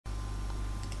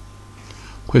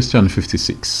Question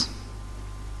 56.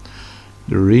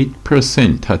 The rate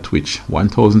percent at which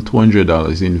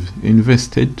 $1,200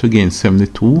 invested to gain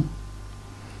 $72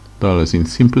 in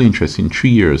simple interest in 3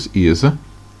 years is.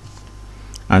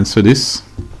 Answer this,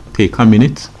 take a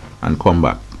minute and come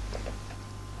back.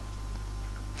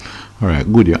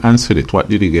 Alright, good, you answered it. What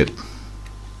did you get?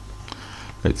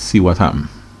 Let's see what happened.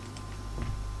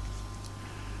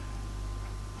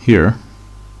 Here,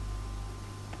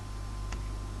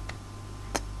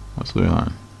 what's going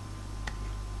on?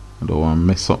 I don't want to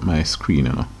mess up my screen,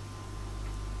 you know.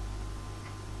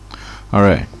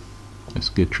 Alright, let's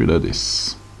get rid of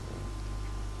this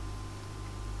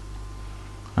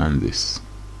and this.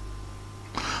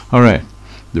 Alright,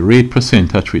 the rate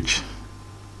percent at which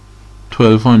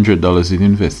 $1,200 is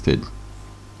invested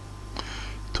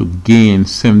to gain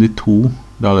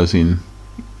 $72 in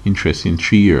interest in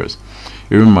 3 years.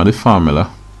 You remember the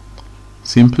formula: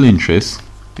 simple interest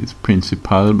is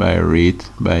principal by rate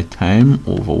by time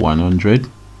over 100.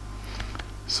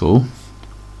 So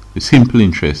the simple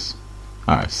interest,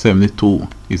 72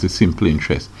 is the simple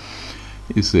interest,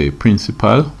 is a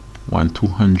principal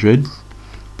 1,200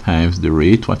 times the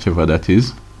rate, whatever that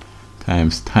is,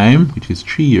 times time, which is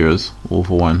 3 years,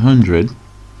 over 100.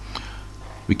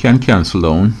 We can cancel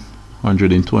down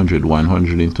 100 into 100,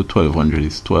 100 into 1200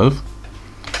 is 12.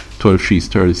 12 3 is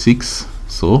 36,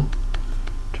 so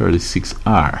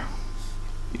 36R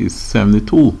is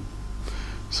 72.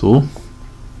 So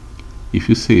if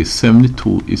you say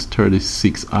 72 is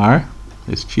 36R,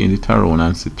 let's change it around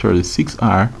and say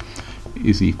 36R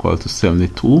is equal to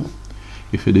 72.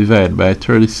 If you divide by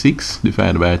 36,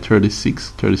 divide by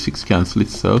 36, 36 cancel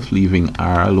itself, leaving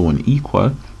R alone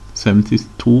equal.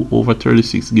 72 over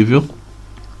 36 give you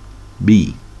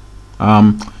B.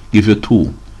 Give you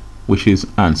 2, which is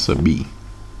answer B.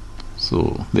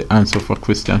 So the answer for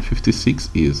question 56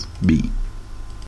 is B.